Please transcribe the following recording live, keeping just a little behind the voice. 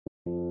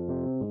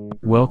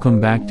Welcome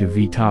back to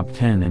V Top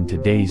 10. In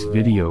today's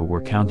video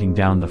we're counting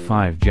down the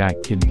 5 Jack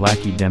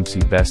Blackie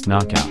Dempsey best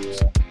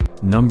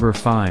knockouts. Number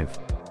 5.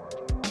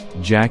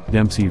 Jack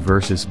Dempsey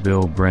vs.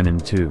 Bill Brennan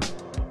 2.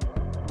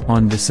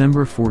 On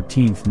December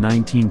 14,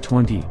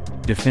 1920,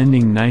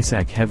 defending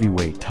NYSAC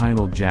heavyweight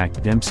title Jack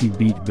Dempsey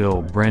beat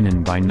Bill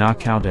Brennan by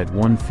knockout at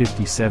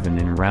 157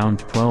 in round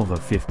 12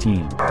 of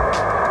 15.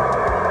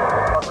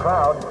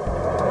 Crowd,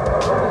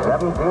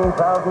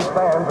 17,000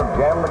 fans have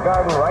jammed the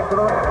garden right to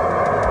the right.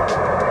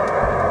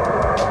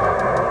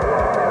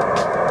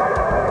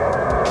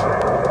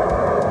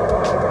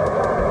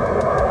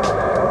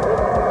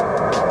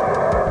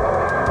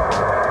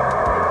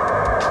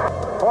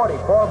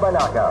 By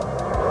knockout.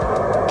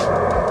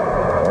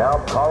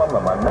 Now call him the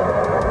Manassa.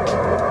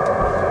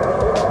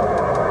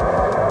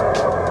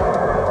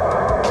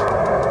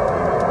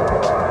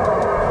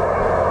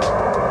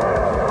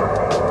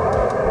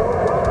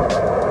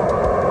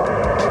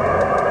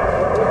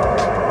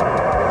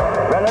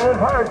 Brennan is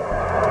hurt.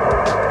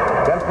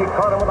 Dempsey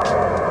caught him with a...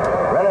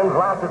 Brennan's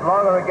lasted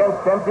longer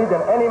against Dempsey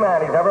than any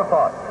man he's ever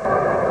fought.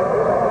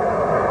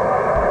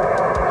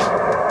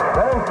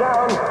 Brennan's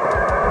down.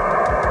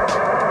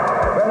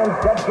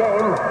 Dead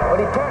game, but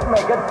he can't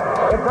make it.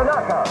 It's a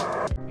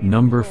knockout.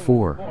 Number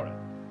 4.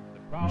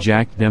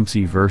 Jack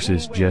Dempsey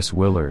vs. Jess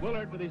Willard.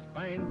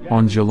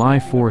 On July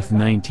 4,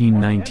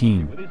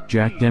 1919,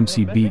 Jack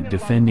Dempsey beat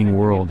defending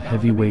world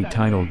heavyweight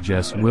title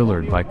Jess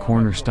Willard by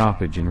corner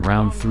stoppage in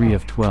round 3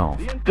 of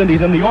 12. And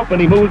he's in the open,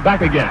 he moves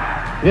back again.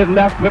 His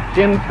left whips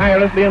in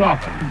tirelessly and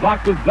often,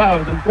 blocked with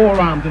gloves and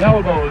forearms and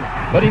elbows,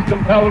 but he's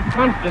compelled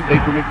constantly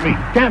to retreat.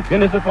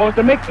 Champion is supposed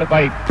to make the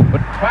fight,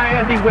 but try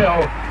as he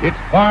will, it's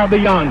far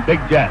beyond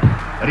Big Jess.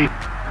 But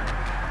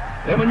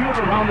they maneuver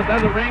around the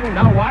center ring.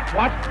 Now watch,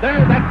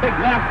 there's that big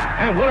left,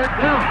 and Willard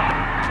down.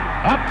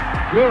 Up,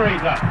 sure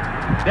he's up.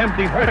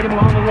 Dempsey hurt him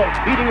along the rope,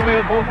 beating away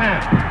with both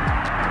hands.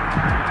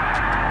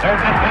 There's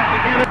that back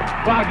again.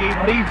 Blackie,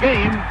 but he's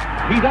game.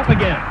 He's up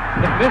again.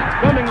 The fist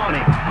coming on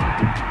him.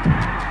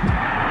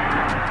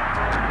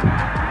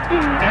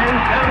 And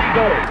down he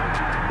goes.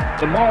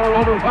 The Mauler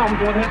overwhelms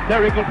him with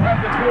hysterical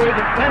perfect fury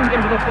that sends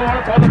him to the floor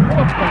for the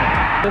 4th time.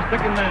 The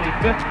stricken man, his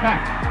fist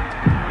cracked.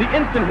 The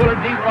instant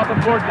Willard deep off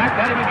the floor, Jack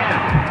at him again.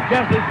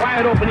 Jess is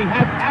wide open. He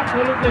has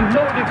absolutely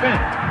no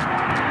defense.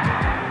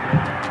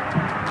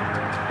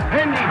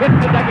 And he hits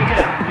the deck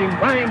again. He's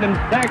grimed and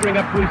staggering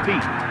up to his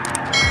feet.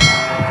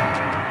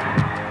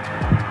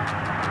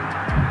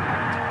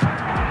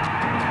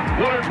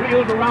 Willard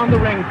reels around the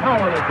ring,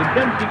 powerless, with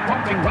Dempsey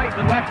pumping right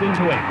and left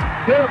into him.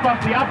 Clear across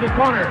the opposite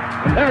corner,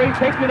 and there he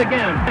takes it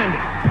again. And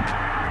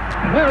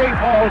there he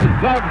falls, his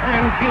gloved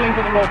hand feeling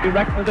for the rope,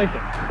 erect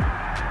position.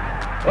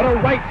 But a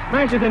right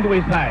smashes into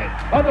his side.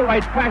 Other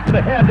right crash to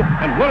the head,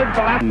 and Willard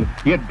collapses.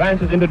 He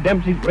advances into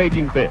Dempsey's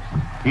raging fist.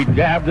 He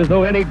jabs as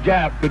though any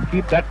jab could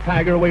keep that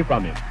tiger away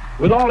from him.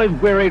 With all his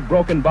wearied,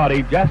 broken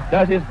body, Jess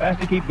does his best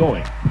to keep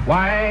going.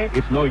 Why?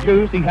 It's no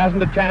use, he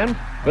hasn't a chance.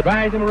 But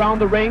drives him around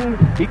the ring,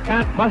 he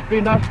can't muster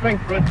enough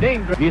strength for a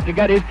danger. He's to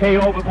get his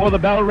KO before the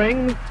bell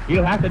rings,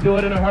 he'll have to do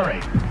it in a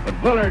hurry.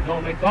 But Willard's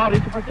only thought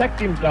is to protect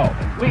himself,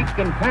 and weak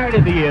and tired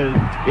as he is,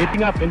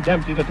 hitting up in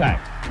Dempsey's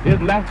attack.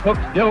 His left hook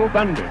still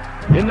thunders.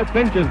 In the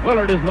clinches,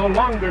 Willard is no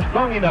longer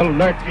strong enough,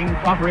 lurching,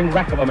 tottering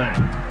wreck of a man.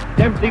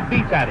 Dempsey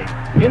beats at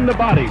him, in the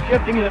body,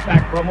 shifting his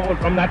attack for a moment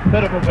from that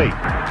pitiful face.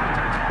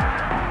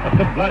 But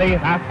the bloody,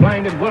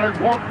 half-blinded Willard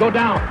won't go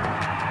down.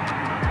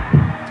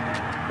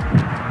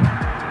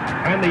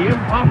 And the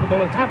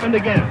impossible has happened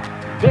again.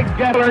 Big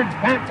Jess Willard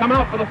can't come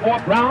out for the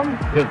 4th round.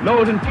 His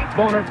nose and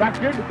cheekbone are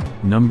fractured.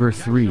 Number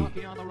 3.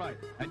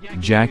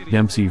 Jack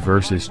Dempsey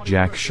vs.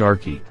 Jack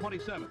Sharkey.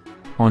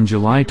 On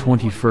July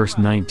 21,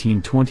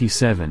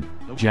 1927,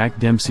 Jack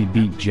Dempsey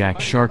beat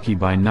Jack Sharkey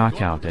by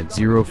knockout at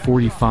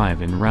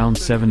 0:45 in round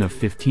 7 of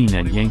 15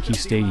 at Yankee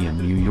Stadium,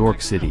 New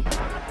York City.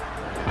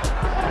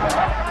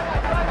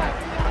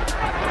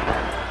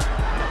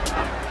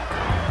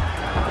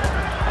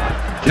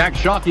 Jack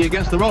Sharkey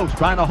against the ropes,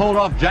 trying to hold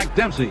off Jack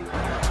Dempsey.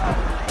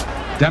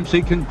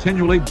 Dempsey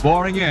continually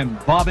boring in,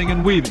 bobbing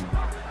and weaving.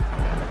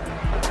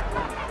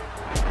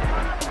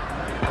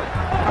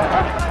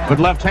 Good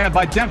left hand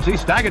by Dempsey,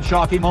 staggered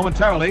Sharkey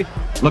momentarily,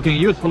 looking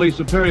youthfully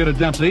superior to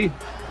Dempsey,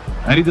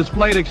 and he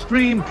displayed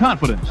extreme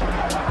confidence.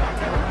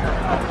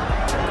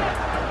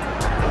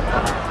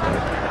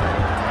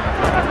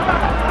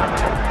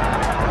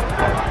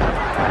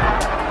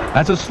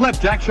 That's a slip,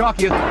 Jack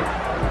Sharkey.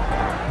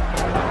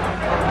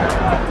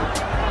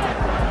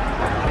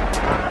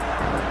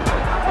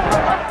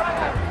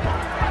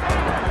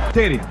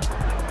 Stadium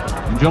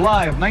in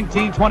July of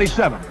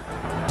 1927.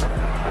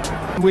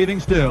 Weaving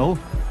still,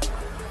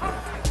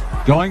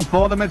 going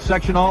for the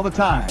midsection all the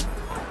time.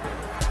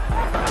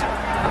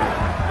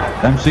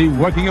 Dempsey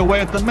working away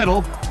at the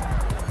middle.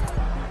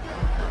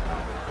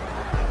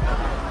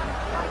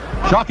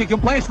 Sharkey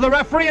complains to the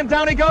referee, and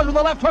down he goes with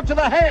the left hook to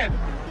the head,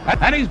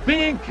 and he's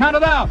being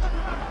counted out.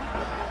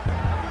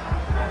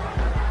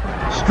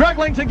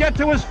 Struggling to get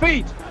to his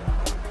feet.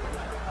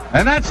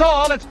 And that's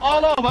all. It's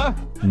all over.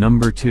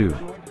 Number 2.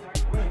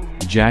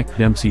 Jack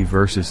Dempsey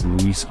vs.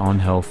 Luis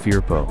Angel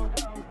Firpo.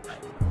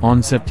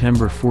 On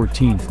September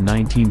 14,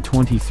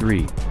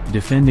 1923,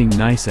 defending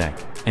NYSAC,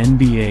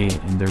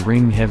 NBA and the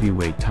ring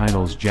heavyweight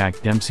titles,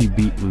 Jack Dempsey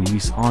beat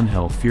Luis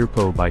Angel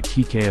Firpo by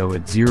TKO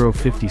at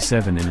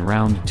 0:57 in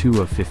round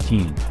 2 of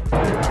 15.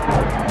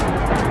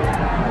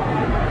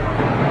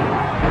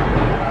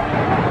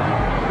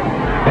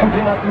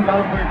 Dempsey knocks him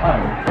down 3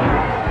 times.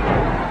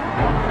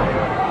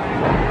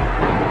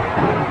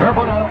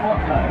 Firpo down a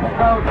 4th time. The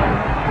crowd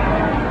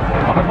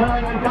up and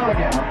down and down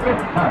again a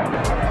 5th time.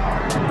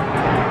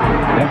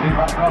 Dempsey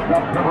drops off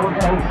Firpo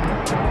again.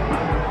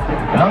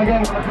 Down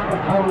again for the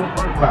 7th time in this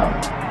 1st round.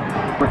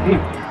 For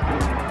keeps.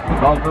 He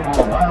calls Firpo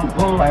a wild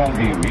bull, and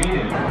he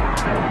really is.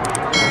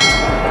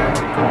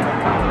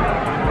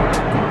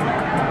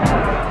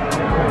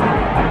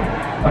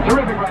 A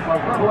terrific right by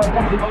Firpo, and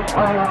Dempsey goes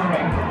flying out of the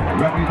ring. The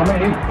referee's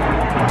amazed.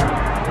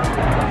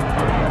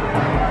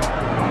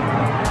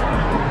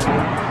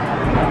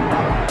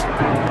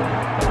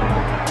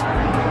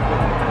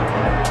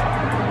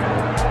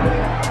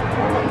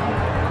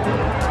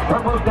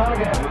 Firpo's down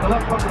again with the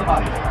left hook to the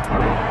body.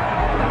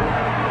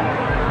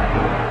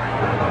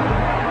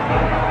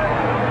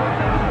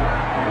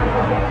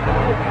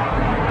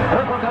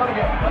 Firpo down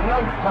again, a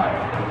 9th time.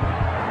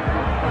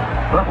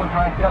 Firpo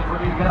trying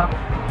desperately to get up,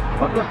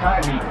 but this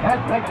time he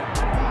can't make it.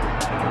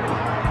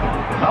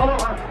 All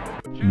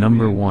over.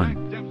 Number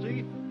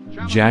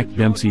 1. Jack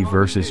Dempsey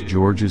vs.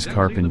 Georges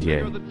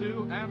Carpentier.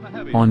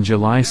 On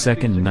July 2,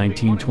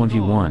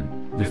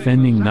 1921,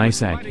 defending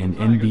NYSAC and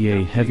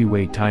NBA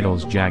heavyweight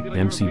titles, Jack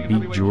Dempsey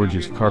beat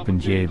Georges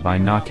Carpentier by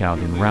knockout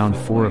in round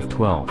 4 of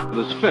 12.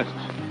 This fifth.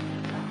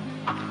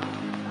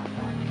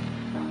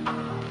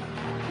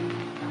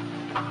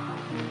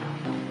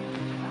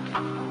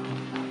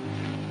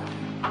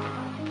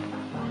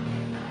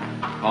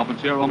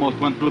 Carpentier almost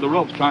went through the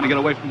ropes trying to get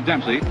away from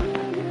Dempsey.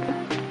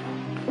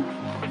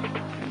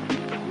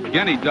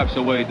 Again he ducks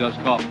away, does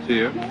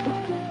Carpentier.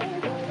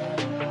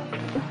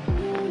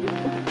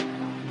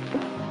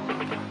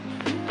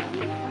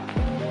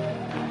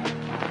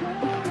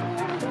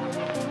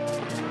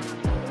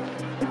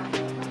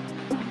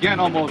 Again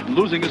almost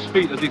losing his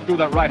feet as he threw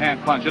that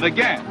right-hand punch. And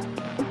again.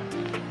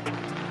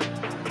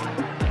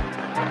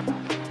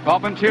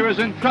 Carpentier is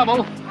in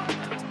trouble.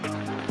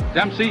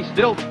 Dempsey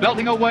still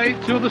belting away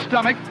to the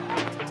stomach.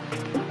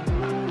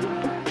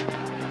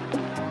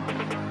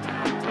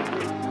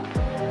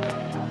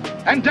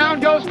 And down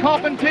goes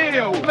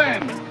Carpentier.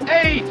 7,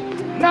 8,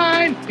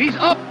 9. He's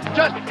up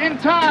just in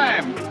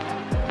time.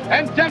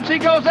 And Dempsey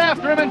goes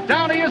after him, and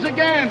down he is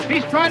again.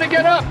 He's trying to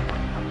get up.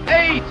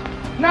 8,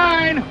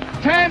 9,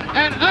 10,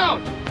 and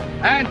out.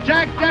 And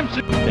Jack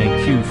Dempsey.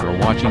 Thank you for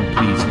watching.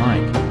 Please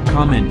like,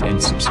 comment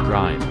and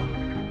subscribe.